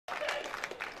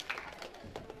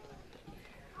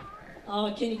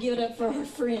Oh, can you give it up for our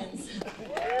friends?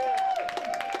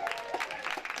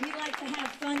 We like to have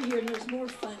fun here, and there's more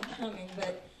fun coming,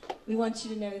 but we want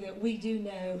you to know that we do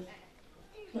know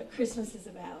what Christmas is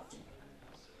about.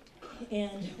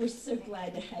 And we're so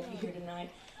glad to have you here tonight.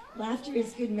 Laughter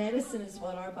is good medicine is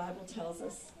what our Bible tells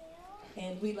us.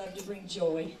 And we love to bring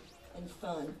joy and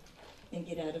fun and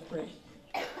get out of breath.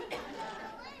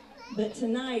 But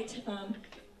tonight,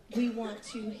 we want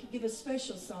to give a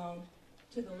special song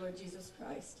to the Lord Jesus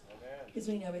Christ, because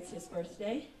we know it's his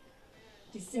birthday,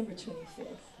 December 25th,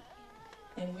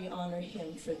 and we honor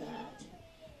him for that.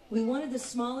 We wanted the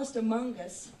smallest among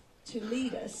us to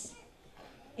lead us,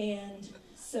 and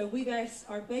so we've asked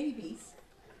our babies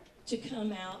to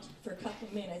come out for a couple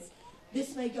of minutes.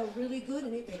 This may go really good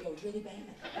and it may go really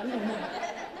bad. We don't know.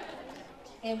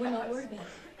 And we're not worried about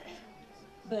it.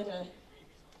 But if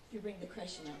you bring the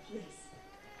crushing out, please.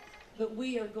 But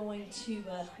we are going to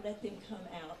let them come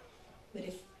out. But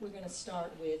if we're going to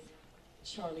start with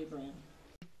Charlie Brown.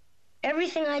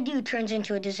 Everything I do turns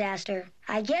into a disaster.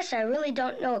 I guess I really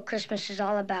don't know what Christmas is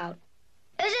all about.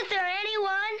 Isn't there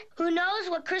anyone who knows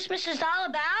what Christmas is all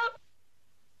about?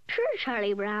 Sure,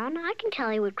 Charlie Brown. I can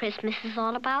tell you what Christmas is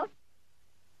all about.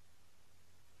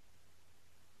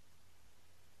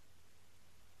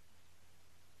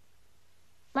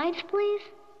 Lights, please.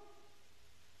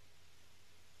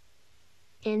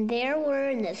 And there were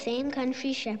in the same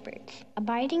country shepherds,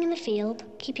 abiding in the field,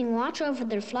 keeping watch over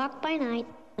their flock by night.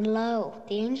 And lo,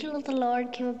 the angel of the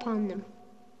Lord came upon them.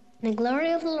 And the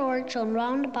glory of the Lord shone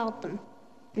round about them.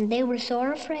 And they were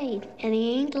sore afraid. And the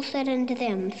angel said unto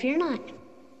them, Fear not.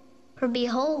 For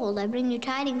behold, I bring you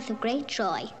tidings of great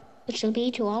joy, which shall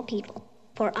be to all people.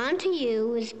 For unto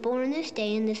you is born this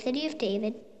day in the city of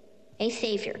David a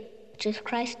Savior, which is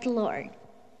Christ the Lord.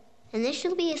 And this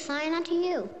shall be a sign unto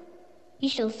you. Ye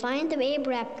shall find the babe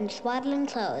wrapped in swaddling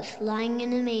clothes, lying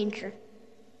in a manger.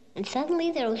 And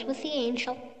suddenly there was with the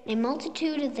angel a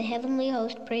multitude of the heavenly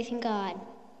host praising God,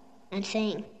 and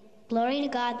saying, Glory to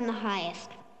God in the highest,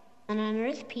 and on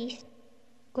earth peace,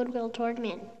 goodwill toward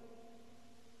men.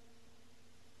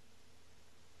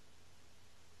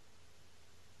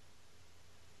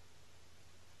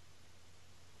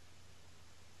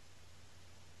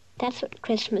 That's what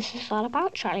Christmas is all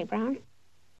about, Charlie Brown.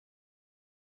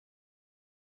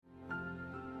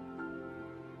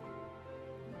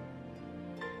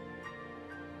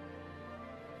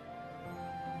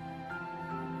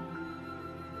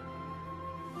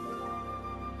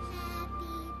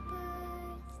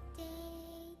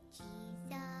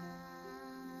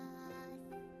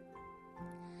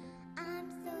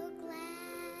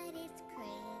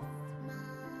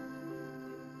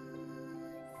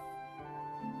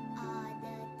 All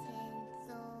the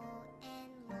tinsel